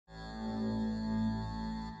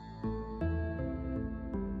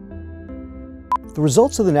The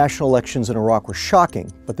results of the national elections in Iraq were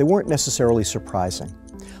shocking, but they weren't necessarily surprising.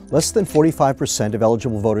 Less than 45% of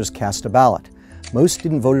eligible voters cast a ballot. Most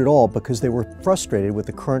didn't vote at all because they were frustrated with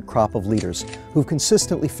the current crop of leaders who've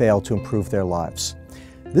consistently failed to improve their lives.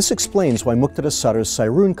 This explains why Muqtada Sadr's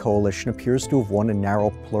Sairun coalition appears to have won a narrow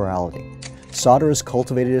plurality. Sadr has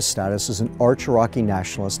cultivated his status as an arch-Iraqi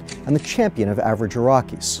nationalist and the champion of average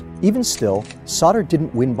Iraqis. Even still, Sadr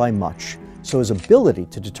didn't win by much, so his ability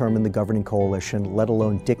to determine the governing coalition, let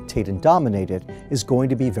alone dictate and dominate it, is going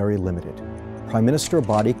to be very limited. Prime Minister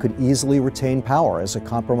al-Abadi could easily retain power as a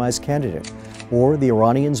compromise candidate, or the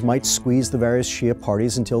Iranians might squeeze the various Shia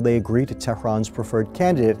parties until they agree to Tehran's preferred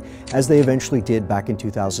candidate, as they eventually did back in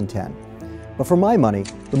 2010. But for my money,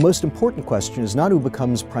 the most important question is not who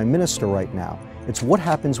becomes prime minister right now, it's what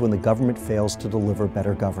happens when the government fails to deliver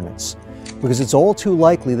better governance. Because it's all too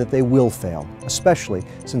likely that they will fail, especially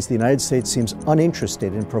since the United States seems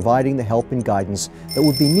uninterested in providing the help and guidance that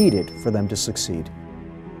would be needed for them to succeed.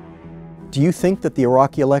 Do you think that the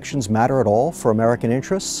Iraqi elections matter at all for American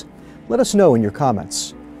interests? Let us know in your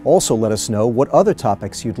comments. Also let us know what other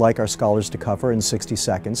topics you'd like our scholars to cover in 60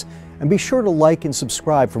 seconds, and be sure to like and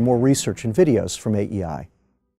subscribe for more research and videos from AEI.